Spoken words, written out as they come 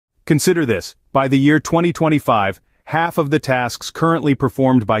Consider this, by the year 2025, half of the tasks currently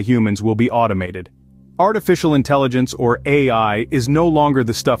performed by humans will be automated. Artificial intelligence, or AI, is no longer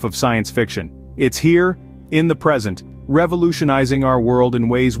the stuff of science fiction. It's here, in the present, revolutionizing our world in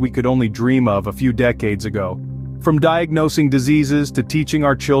ways we could only dream of a few decades ago. From diagnosing diseases to teaching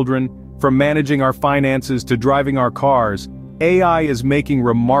our children, from managing our finances to driving our cars, AI is making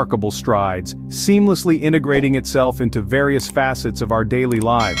remarkable strides, seamlessly integrating itself into various facets of our daily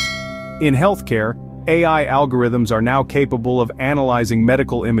lives. In healthcare, AI algorithms are now capable of analyzing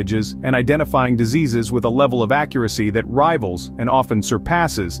medical images and identifying diseases with a level of accuracy that rivals and often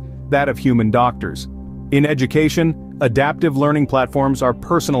surpasses that of human doctors. In education, adaptive learning platforms are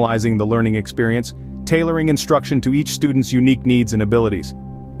personalizing the learning experience, tailoring instruction to each student's unique needs and abilities.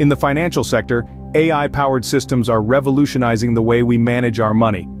 In the financial sector, AI-powered systems are revolutionizing the way we manage our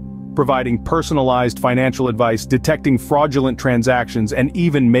money, providing personalized financial advice, detecting fraudulent transactions, and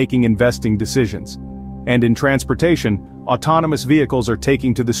even making investing decisions. And in transportation, autonomous vehicles are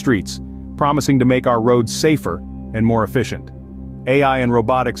taking to the streets, promising to make our roads safer and more efficient. AI and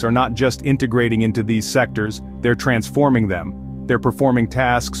robotics are not just integrating into these sectors, they're transforming them. They're performing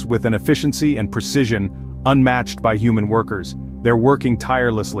tasks with an efficiency and precision unmatched by human workers. They're working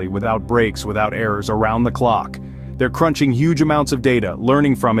tirelessly, without breaks, without errors, around the clock. They're crunching huge amounts of data,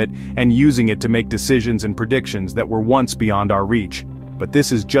 learning from it, and using it to make decisions and predictions that were once beyond our reach. But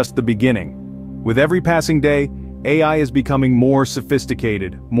this is just the beginning. With every passing day, AI is becoming more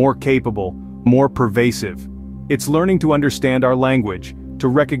sophisticated, more capable, more pervasive. It's learning to understand our language, to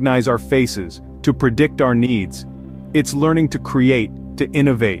recognize our faces, to predict our needs. It's learning to create, to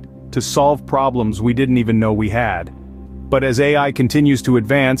innovate, to solve problems we didn't even know we had. But as AI continues to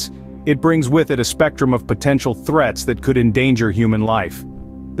advance, it brings with it a spectrum of potential threats that could endanger human life.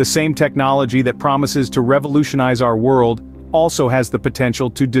 The same technology that promises to revolutionize our world also has the potential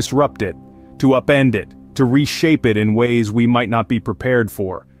to disrupt it, to upend it, to reshape it in ways we might not be prepared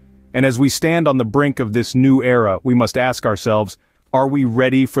for. And as we stand on the brink of this new era, we must ask ourselves, are we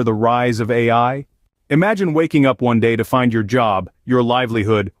ready for the rise of AI? Imagine waking up one day to find your job, your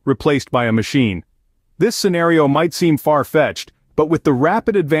livelihood, replaced by a machine. This scenario might seem far-fetched, but with the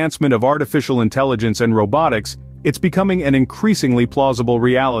rapid advancement of artificial intelligence and robotics, it's becoming an increasingly plausible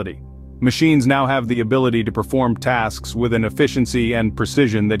reality. Machines now have the ability to perform tasks with an efficiency and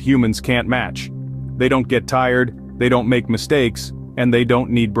precision that humans can't match. They don't get tired, they don't make mistakes, and they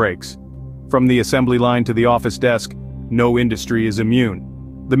don't need breaks. From the assembly line to the office desk, no industry is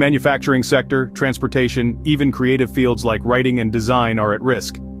immune. The manufacturing sector, transportation, even creative fields like writing and design are at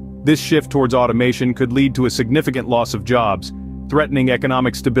risk. This shift towards automation could lead to a significant loss of jobs, threatening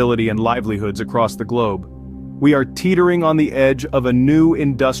economic stability and livelihoods across the globe. We are teetering on the edge of a new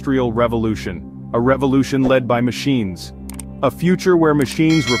industrial revolution, a revolution led by machines. A future where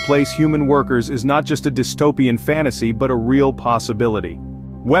machines replace human workers is not just a dystopian fantasy but a real possibility.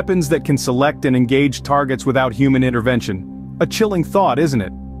 Weapons that can select and engage targets without human intervention. A chilling thought, isn't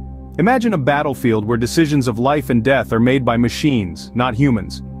it? Imagine a battlefield where decisions of life and death are made by machines, not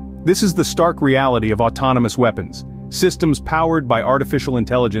humans. This is the stark reality of autonomous weapons, systems powered by artificial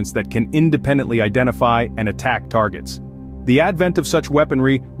intelligence that can independently identify and attack targets. The advent of such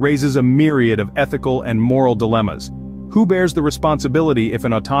weaponry raises a myriad of ethical and moral dilemmas. Who bears the responsibility if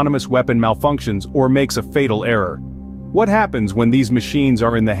an autonomous weapon malfunctions or makes a fatal error? What happens when these machines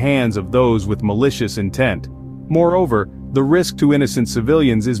are in the hands of those with malicious intent? Moreover, the risk to innocent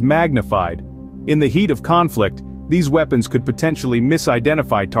civilians is magnified. In the heat of conflict, these weapons could potentially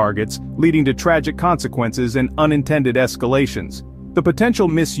misidentify targets, leading to tragic consequences and unintended escalations. The potential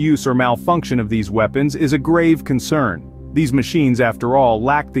misuse or malfunction of these weapons is a grave concern. These machines, after all,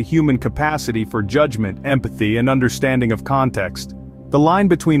 lack the human capacity for judgment, empathy, and understanding of context. The line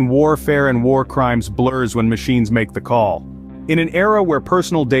between warfare and war crimes blurs when machines make the call. In an era where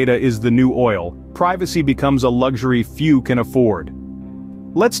personal data is the new oil, privacy becomes a luxury few can afford.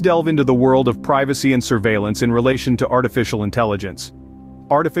 Let's delve into the world of privacy and surveillance in relation to artificial intelligence.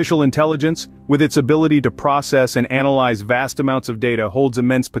 Artificial intelligence, with its ability to process and analyze vast amounts of data, holds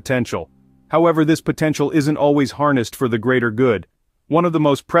immense potential. However, this potential isn't always harnessed for the greater good. One of the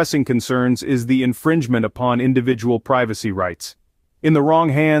most pressing concerns is the infringement upon individual privacy rights. In the wrong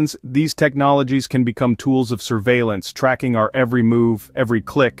hands, these technologies can become tools of surveillance, tracking our every move, every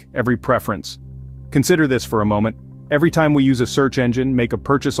click, every preference. Consider this for a moment. Every time we use a search engine, make a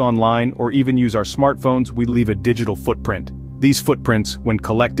purchase online, or even use our smartphones, we leave a digital footprint. These footprints, when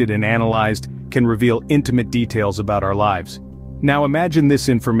collected and analyzed, can reveal intimate details about our lives. Now imagine this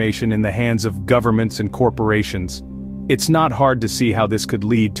information in the hands of governments and corporations. It's not hard to see how this could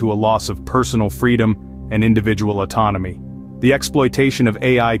lead to a loss of personal freedom and individual autonomy. The exploitation of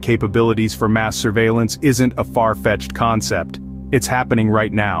AI capabilities for mass surveillance isn't a far-fetched concept. It's happening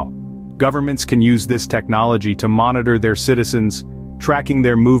right now. Governments can use this technology to monitor their citizens, tracking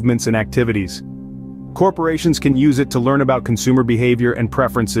their movements and activities. Corporations can use it to learn about consumer behavior and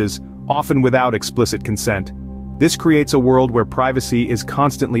preferences, often without explicit consent. This creates a world where privacy is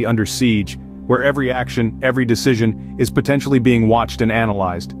constantly under siege, where every action, every decision, is potentially being watched and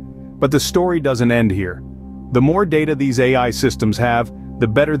analyzed. But the story doesn't end here. The more data these AI systems have, the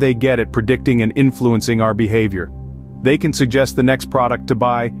better they get at predicting and influencing our behavior. They can suggest the next product to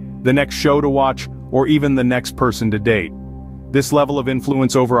buy, the next show to watch, or even the next person to date. This level of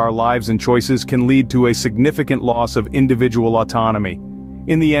influence over our lives and choices can lead to a significant loss of individual autonomy.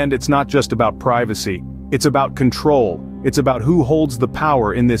 In the end, it's not just about privacy. It's about control. It's about who holds the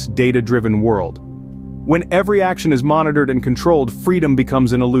power in this data-driven world. When every action is monitored and controlled, freedom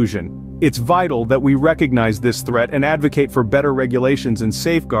becomes an illusion. It's vital that we recognize this threat and advocate for better regulations and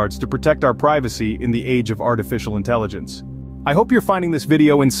safeguards to protect our privacy in the age of artificial intelligence. I hope you're finding this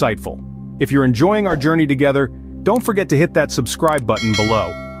video insightful. If you're enjoying our journey together, don't forget to hit that subscribe button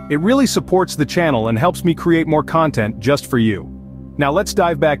below. It really supports the channel and helps me create more content just for you. Now let's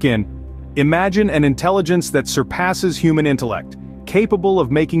dive back in. Imagine an intelligence that surpasses human intellect, capable of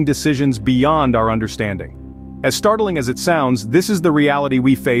making decisions beyond our understanding. As startling as it sounds, this is the reality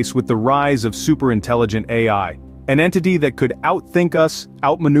we face with the rise of superintelligent AI, an entity that could outthink us,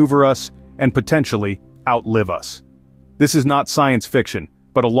 outmaneuver us, and potentially outlive us. This is not science fiction,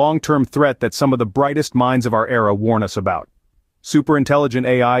 but a long-term threat that some of the brightest minds of our era warn us about. Superintelligent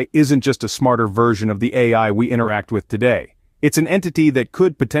AI isn't just a smarter version of the AI we interact with today. It's an entity that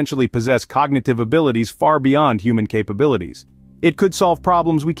could potentially possess cognitive abilities far beyond human capabilities. It could solve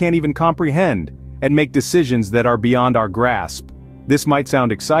problems we can't even comprehend, and make decisions that are beyond our grasp. This might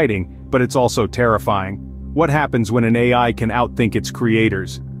sound exciting, but it's also terrifying. What happens when an AI can outthink its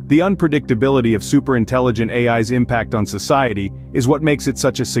creators? The unpredictability of superintelligent AI's impact on society is what makes it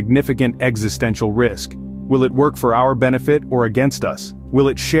such a significant existential risk. Will it work for our benefit or against us? Will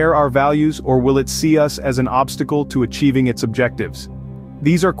it share our values or will it see us as an obstacle to achieving its objectives?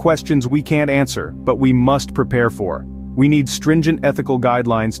 These are questions we can't answer, but we must prepare for. We need stringent ethical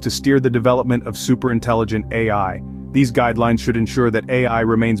guidelines to steer the development of superintelligent AI. These guidelines should ensure that AI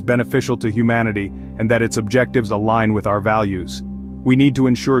remains beneficial to humanity and that its objectives align with our values. We need to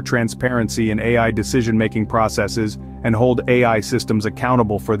ensure transparency in AI decision-making processes and hold AI systems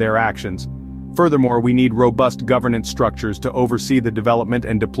accountable for their actions. Furthermore, we need robust governance structures to oversee the development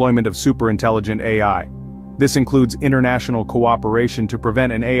and deployment of superintelligent AI. This includes international cooperation to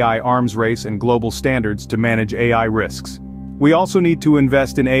prevent an AI arms race and global standards to manage AI risks. We also need to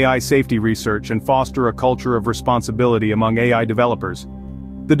invest in AI safety research and foster a culture of responsibility among AI developers.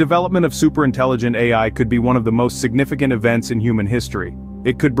 The development of superintelligent AI could be one of the most significant events in human history.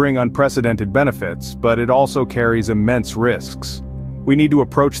 It could bring unprecedented benefits, but it also carries immense risks. We need to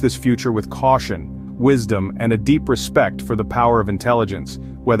approach this future with caution, wisdom, and a deep respect for the power of intelligence,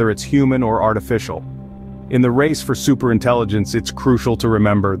 whether it's human or artificial. In the race for superintelligence, it's crucial to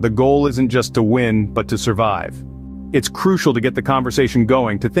remember the goal isn't just to win, but to survive. It's crucial to get the conversation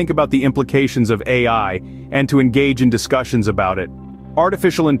going, to think about the implications of AI, and to engage in discussions about it.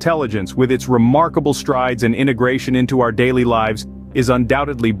 Artificial intelligence, with its remarkable strides and integration into our daily lives, is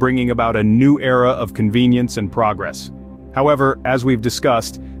undoubtedly bringing about a new era of convenience and progress. However, as we've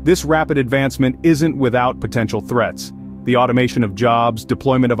discussed, this rapid advancement isn't without potential threats. The automation of jobs,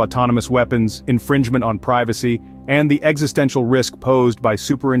 deployment of autonomous weapons, infringement on privacy, and the existential risk posed by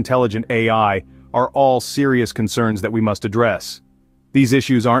superintelligent AI are all serious concerns that we must address. These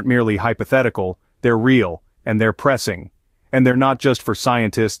issues aren't merely hypothetical, they're real, and they're pressing. And they're not just for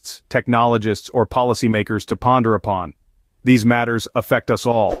scientists, technologists, or policymakers to ponder upon. These matters affect us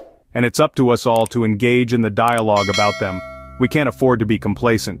all, and it's up to us all to engage in the dialogue about them. We can't afford to be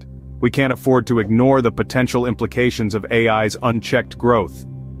complacent. We can't afford to ignore the potential implications of AI's unchecked growth.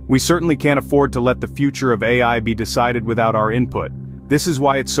 We certainly can't afford to let the future of AI be decided without our input. This is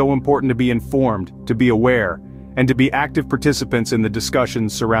why it's so important to be informed, to be aware, and to be active participants in the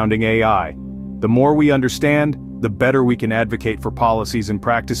discussions surrounding AI. The more we understand, the better we can advocate for policies and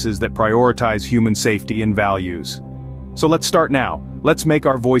practices that prioritize human safety and values. So let's start now. Let's make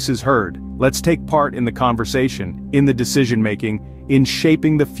our voices heard. Let's take part in the conversation, in the decision-making, in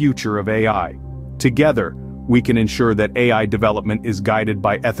shaping the future of AI. Together, we can ensure that AI development is guided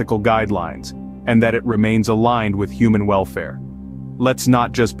by ethical guidelines, and that it remains aligned with human welfare. Let's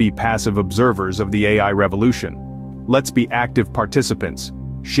not just be passive observers of the AI revolution. Let's be active participants,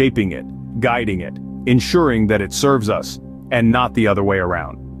 shaping it, guiding it, ensuring that it serves us, and not the other way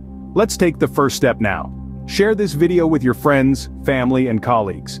around. Let's take the first step now. Share this video with your friends, family, and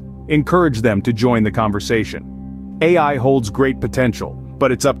colleagues. Encourage them to join the conversation. AI holds great potential,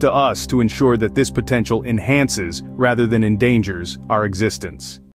 but it's up to us to ensure that this potential enhances rather than endangers our existence.